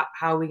give. So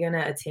how are we going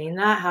to attain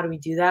that? How do we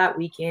do that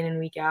week in and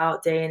week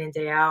out, day in and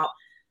day out?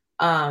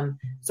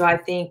 So I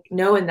think,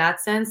 no, in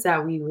that sense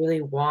that we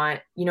really want,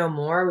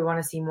 more. We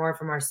want to see more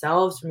from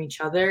ourselves, from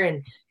each other,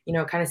 and,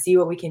 kind of see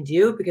what we can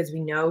do, because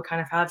we know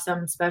kind of have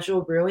something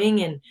special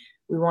brewing, and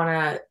we want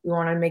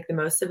to make the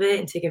most of it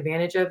and take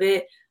advantage of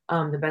it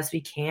the best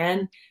we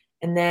can.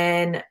 And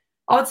then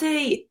I'll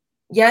say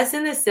yes,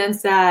 in the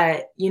sense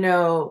that,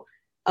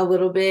 a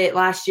little bit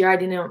last year, I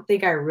didn't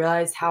think I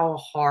realized how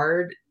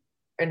hard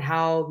and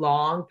how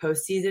long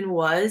postseason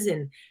was.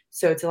 And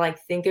so to like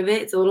think of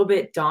it, it's a little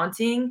bit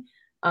daunting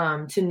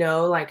to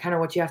know like kind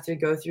of what you have to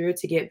go through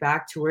to get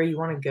back to where you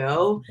want to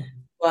go.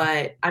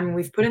 But I mean,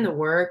 we've put in the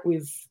work.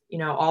 We've,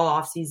 all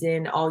off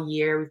season, all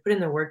year, we've put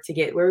in the work to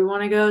get where we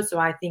want to go. So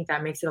I think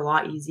that makes it a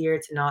lot easier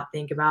to not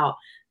think about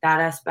that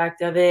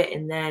aspect of it.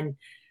 And then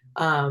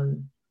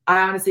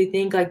I honestly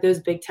think like those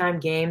big time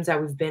games that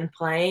we've been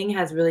playing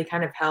has really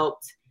kind of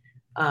helped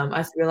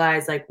us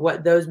realize like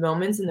what those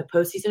moments in the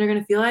postseason are going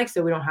to feel like.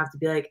 So we don't have to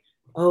be like,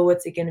 oh,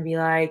 what's it going to be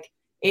like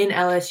in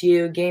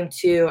LSU game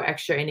 2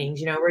 extra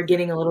innings? We're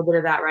getting a little bit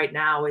of that right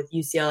now with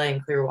UCLA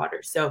and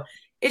Clearwater. So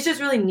it's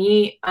just really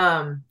neat.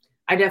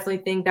 I definitely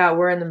think that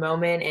we're in the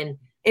moment, and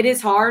it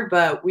is hard,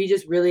 but we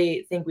just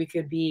really think we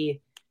could be,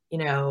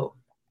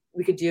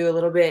 we could do a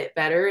little bit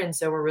better. And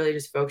so we're really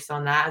just focused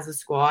on that as a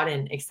squad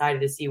and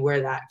excited to see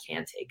where that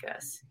can take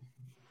us.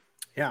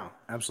 Yeah,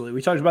 absolutely.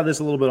 We talked about this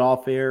a little bit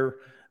off air.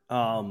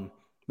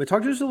 But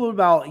talk to us a little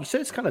about, you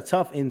said it's kind of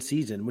tough in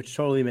season, which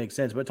totally makes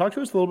sense, but talk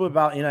to us a little bit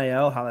about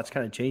NIL, how that's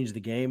kind of changed the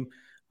game.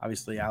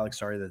 Obviously, Alex,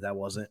 sorry that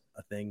wasn't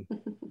a thing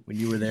when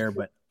you were there,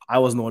 but I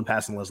wasn't the one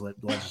passing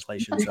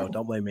legislation, so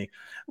don't blame me.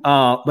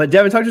 But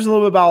Devin, talk to us a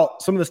little bit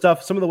about some of the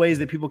stuff, some of the ways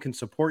that people can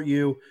support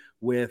you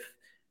with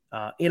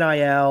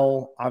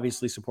NIL,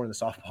 obviously supporting the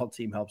softball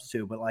team helps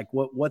too, but like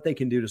what they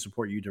can do to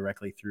support you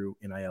directly through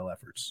NIL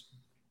efforts.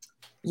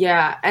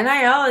 Yeah,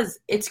 NIL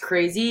it's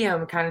crazy.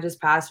 Kind of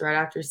just passed right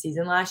after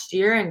season last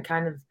year, and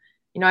kind of,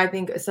 I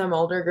think some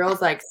older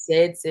girls like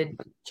Sid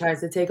tries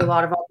to take a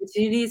lot of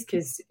opportunities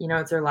because,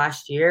 it's her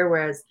last year,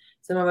 whereas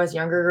some of us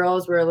younger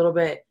girls were a little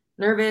bit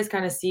nervous,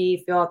 kind of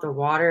feel out the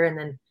water, and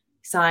then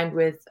signed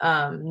with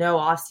no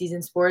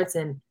off-season sports,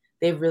 and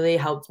they've really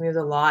helped me with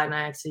a lot. And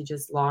I actually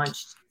just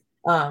launched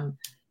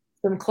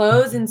some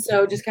clothes, and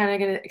so just kind of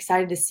get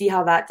excited to see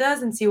how that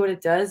does and see what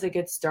it does. A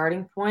good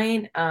starting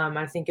point.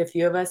 I think a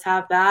few of us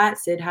have that.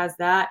 Sid has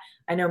that.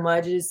 I know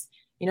Mudge is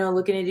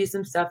looking to do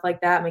some stuff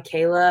like that.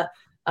 Michaela,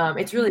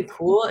 it's really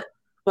cool,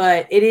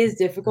 but it is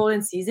difficult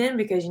in season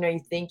because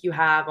you think you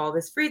have all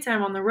this free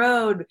time on the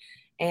road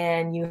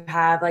and you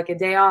have like a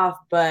day off,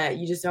 but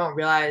you just don't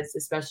realize,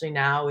 especially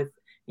now with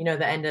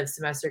the end of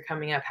semester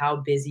coming up, how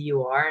busy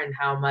you are and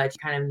how much you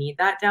kind of need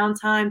that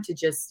downtime to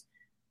just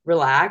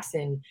relax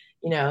and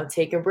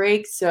take a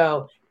break.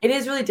 So it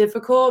is really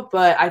difficult,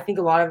 but I think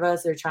a lot of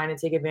us are trying to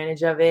take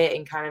advantage of it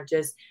and kind of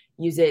just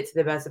use it to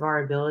the best of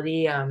our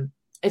ability.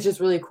 It's just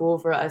really cool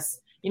for us,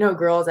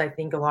 girls. I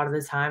think a lot of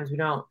the times we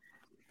don't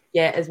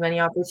get as many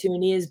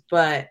opportunities,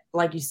 but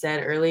like you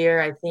said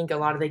earlier, I think a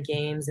lot of the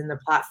games and the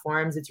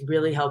platforms, it's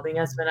really helping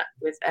us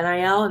with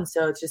NIL. And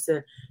so it's just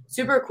a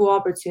super cool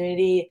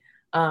opportunity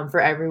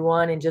for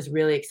everyone, and just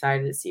really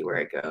excited to see where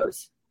it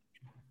goes.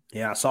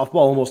 Yeah. Softball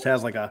almost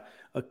has like a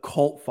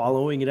cult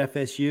following at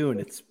FSU, and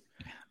it's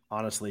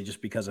honestly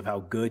just because of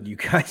how good you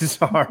guys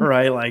are,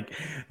 right? Like,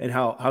 and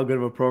how good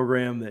of a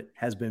program that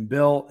has been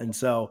built. And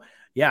so,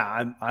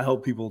 yeah, I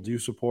hope people do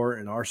support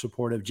and are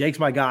supportive. Jake's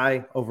my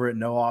guy over at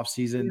No Off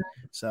Season.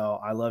 So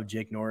I love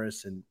Jake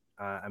Norris, and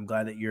I'm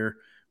glad that you're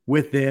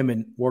with them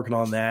and working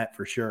on that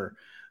for sure.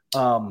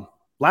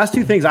 Last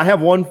two things. I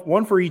have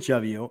one for each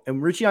of you.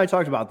 And Richie and I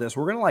talked about this.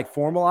 We're going to like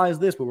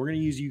formalize this, but we're going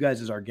to use you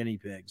guys as our guinea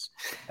pigs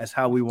as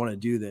how we want to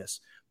do this.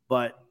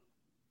 But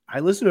I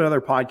listen to another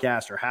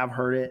podcast or have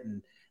heard it,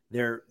 and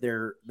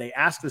they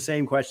ask the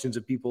same questions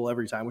of people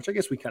every time, which I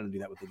guess we kind of do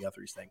that with the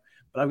Guthrie's thing.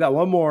 But I've got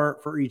one more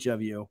for each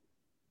of you.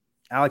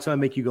 Alex, I'm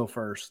gonna make you go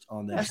first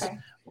on this. Okay.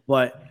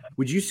 But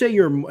would you say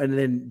and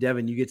then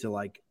Devin, you get to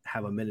like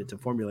have a minute to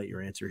formulate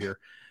your answer here.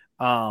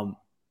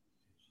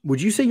 Would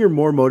you say you're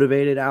more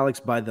motivated, Alex,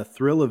 by the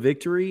thrill of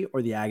victory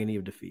or the agony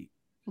of defeat?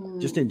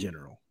 Just in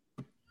general.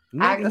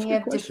 Agony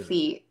of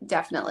defeat,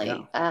 definitely.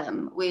 Yeah.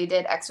 We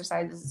did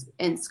exercises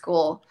in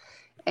school,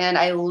 and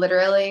I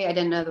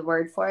didn't know the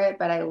word for it,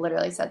 but I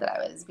literally said that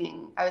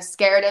I was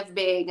scared of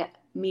being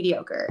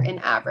mediocre and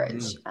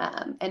average.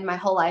 And my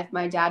whole life,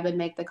 my dad would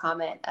make the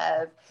comment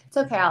of, "It's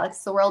okay,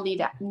 Alex, the world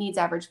needs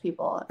average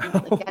people." And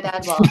I'm like, "Yeah,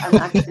 Dad, well, I'm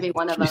not going to be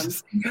one of them."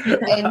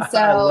 And so,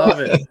 I love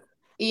it.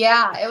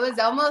 Yeah, it was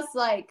almost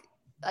like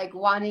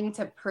wanting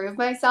to prove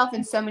myself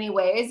in so many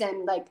ways.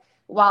 And like,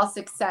 while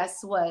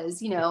success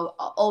was,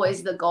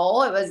 always the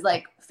goal, it was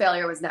like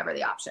failure was never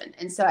the option.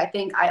 And so I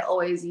think I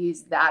always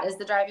used that as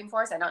the driving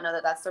force. I don't know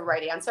that that's the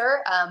right answer,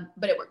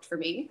 but it worked for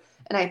me.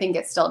 And I think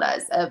it still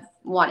does, of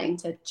wanting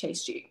to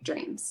chase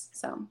dreams.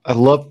 So I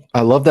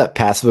love that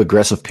passive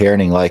aggressive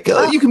parenting. Like,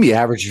 you can be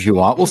average if you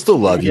want. We'll still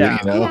love you. Yeah,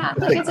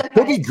 like, okay.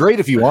 It'll be great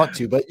if you want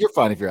to, but you're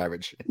fine if you're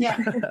average. Yeah,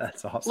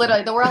 that's awesome.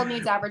 Literally, the world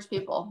needs average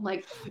people.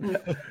 Like,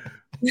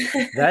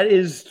 that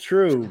is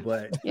true,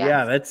 but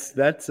yeah,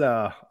 that's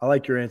I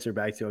like your answer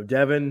back to him.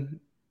 Devin,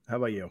 how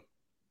about you?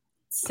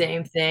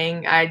 Same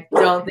thing. I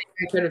don't think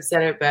I could have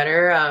said it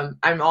better.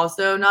 I'm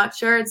also not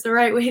sure it's the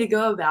right way to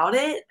go about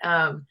it.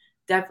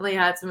 Definitely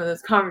had some of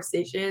those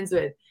conversations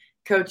with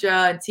Coach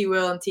and T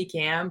Will and T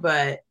Cam,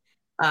 but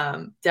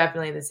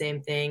definitely the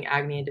same thing.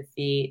 Agony and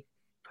defeat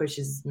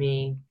pushes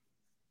me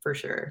for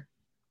sure.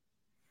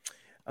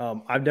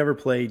 I've never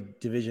played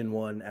Division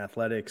I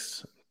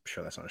athletics. I'm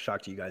sure that's not a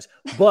shock to you guys,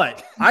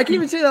 but I can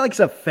even say that like as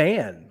a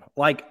fan.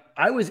 Like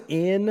I was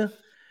in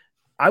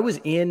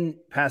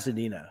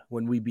Pasadena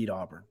when we beat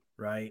Auburn,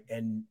 right?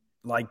 And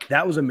like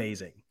that was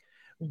amazing,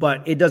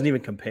 but it doesn't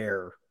even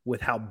compare with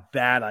how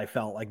bad I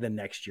felt like the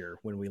next year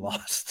when we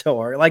lost.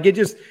 Or like it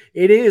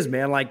is,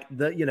 man. Like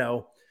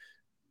the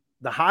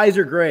highs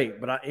are great,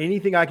 but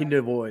anything I can do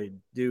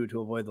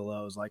to avoid the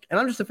lows. Like, and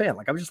I'm just a fan.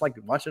 Like I'm just like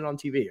watching it on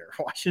TV or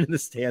watching in the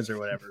stands or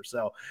whatever.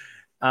 So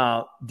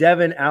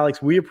Devin, Alex,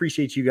 we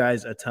appreciate you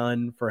guys a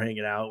ton for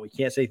hanging out. We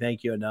can't say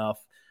thank you enough.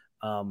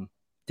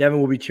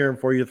 Devin will be cheering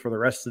for you for the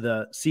rest of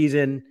the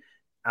season.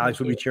 Alex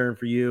will be cheering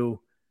for you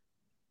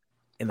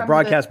in the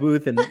broadcast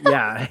booth. And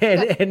yeah,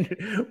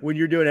 and when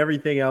you're doing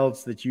everything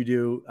else that you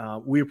do,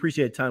 we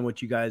appreciate a ton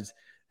what you guys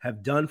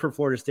have done for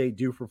Florida State,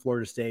 do for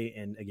Florida State.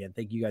 And again,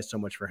 thank you guys so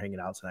much for hanging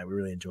out tonight. We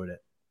really enjoyed it.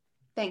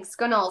 Thanks.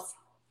 Go Noles.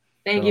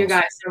 Thank you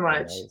guys so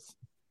much.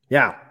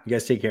 Yeah. You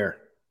guys take care.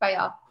 Bye,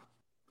 y'all.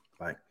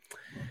 Bye.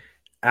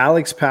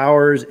 Alex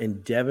Powers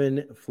and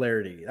Devin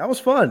Flaherty. That was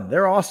fun.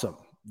 They're awesome.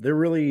 They're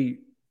really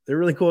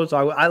cool to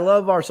talk about. I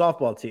love our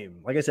softball team.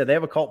 Like I said, they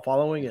have a cult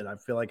following, and I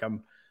feel like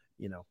I'm,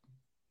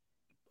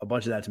 a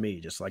bunch of that to me.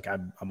 Just like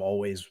I'm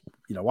always,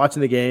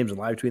 watching the games and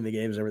live tweeting the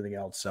games and everything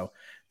else. So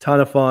ton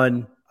of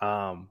fun.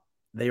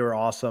 They were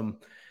awesome.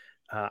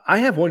 I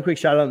have one quick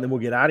shout out and then we'll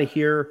get out of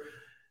here.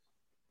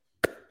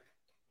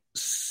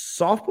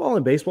 Softball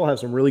and baseball have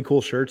some really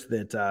cool shirts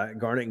that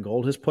Garnet and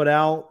Gold has put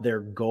out. They're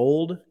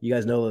gold. You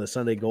guys know the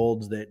Sunday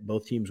golds that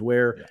both teams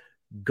wear. Yeah.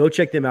 Go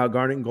check them out,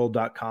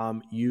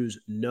 garnetandgold.com. Use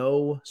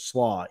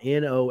NOSLAW,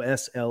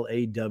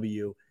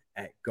 NOSLAW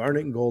at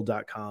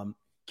garnetandgold.com.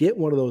 Get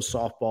one of those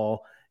softball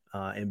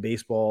and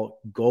baseball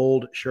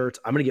gold shirts.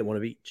 I'm going to get one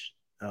of each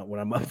when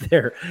I'm up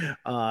there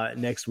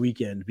next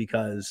weekend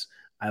because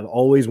I've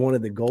always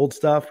wanted the gold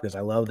stuff because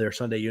I love their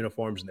Sunday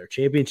uniforms and their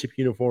championship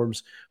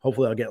uniforms.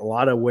 Hopefully I'll get a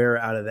lot of wear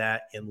out of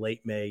that in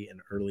late May and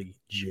early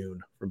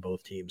June from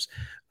both teams.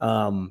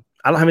 I don't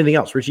have anything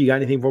else. Richie, you got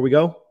anything before we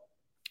go?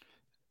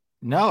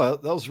 No,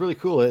 that was really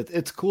cool.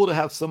 It's cool to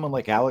have someone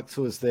like Alex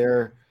who was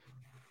there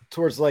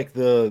towards like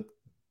the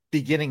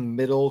beginning,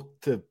 middle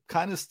to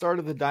kind of start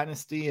of the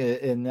dynasty.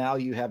 And now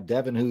you have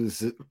Devin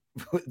who's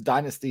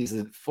dynasties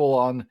in full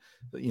on,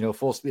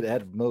 full speed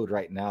ahead mode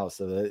right now.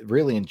 So I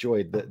really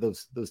enjoyed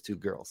those two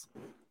girls.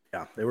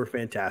 Yeah, they were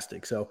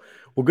fantastic. So,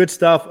 well, good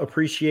stuff.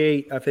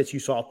 Appreciate FSU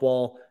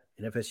softball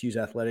and FSU's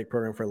athletic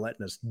program for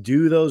letting us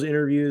do those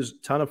interviews.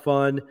 Ton of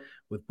fun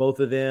with both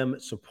of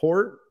them.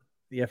 Support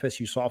the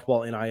FSU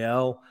softball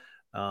NIL,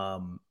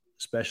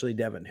 especially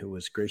Devin, who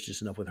was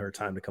gracious enough with her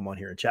time to come on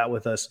here and chat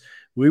with us.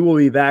 We will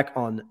be back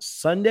on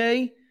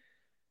Sunday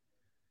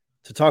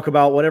to talk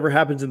about whatever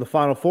happens in the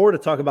Final Four, to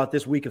talk about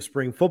this week of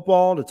spring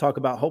football, to talk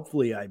about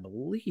hopefully, I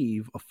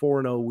believe, a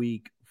 4-0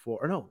 week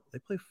they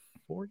play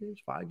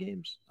 5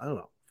 games? I don't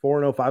know.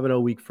 4-0,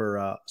 5-0 week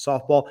for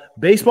softball.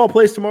 Baseball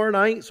plays tomorrow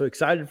night, so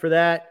excited for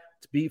that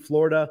to beat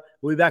Florida.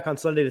 We'll be back on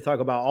Sunday to talk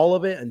about all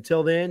of it.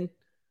 Until then,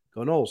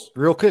 go Noles.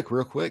 Real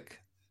quick.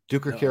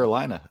 Duke or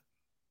Carolina?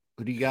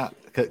 Who do you got?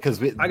 Because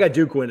I got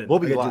Duke winning. We'll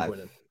be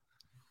live.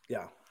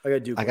 Yeah, I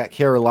got Duke. I got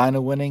Carolina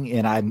winning,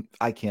 and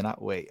I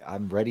cannot wait.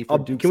 I'm ready for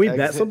Duke. Can we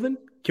bet something?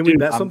 Can we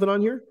bet something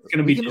on here? It's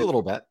gonna be a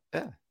little bet.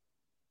 Yeah.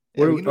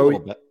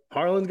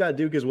 Harlan's got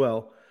Duke as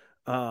well.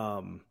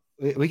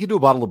 We can do a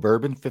bottle of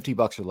bourbon,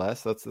 $50 or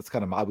less. That's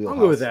kind of my wheelhouse.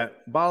 I'll go with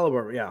that. Bottle of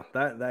bourbon. Yeah,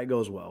 that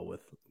goes well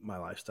with my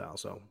lifestyle.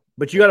 So,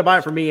 but you got to buy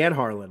it for me and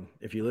Harlan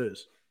if you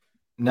lose.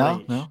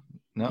 No.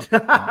 All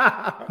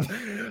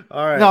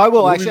right. No, I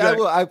will actually.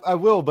 I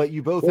will. But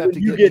you both have to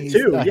get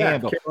two. A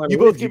handle. You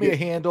both give me a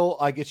handle.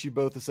 I get you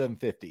both a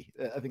 $7.50.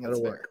 I think that's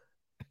fair.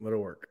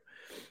 That'll work.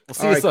 We'll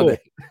see you Sunday.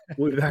 Cool.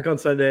 We'll be back on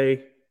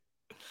Sunday.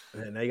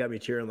 And now you got me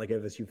cheering like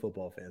FSU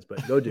football fans,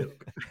 but go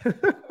Duke.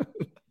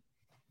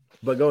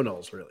 But go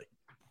Noles, really.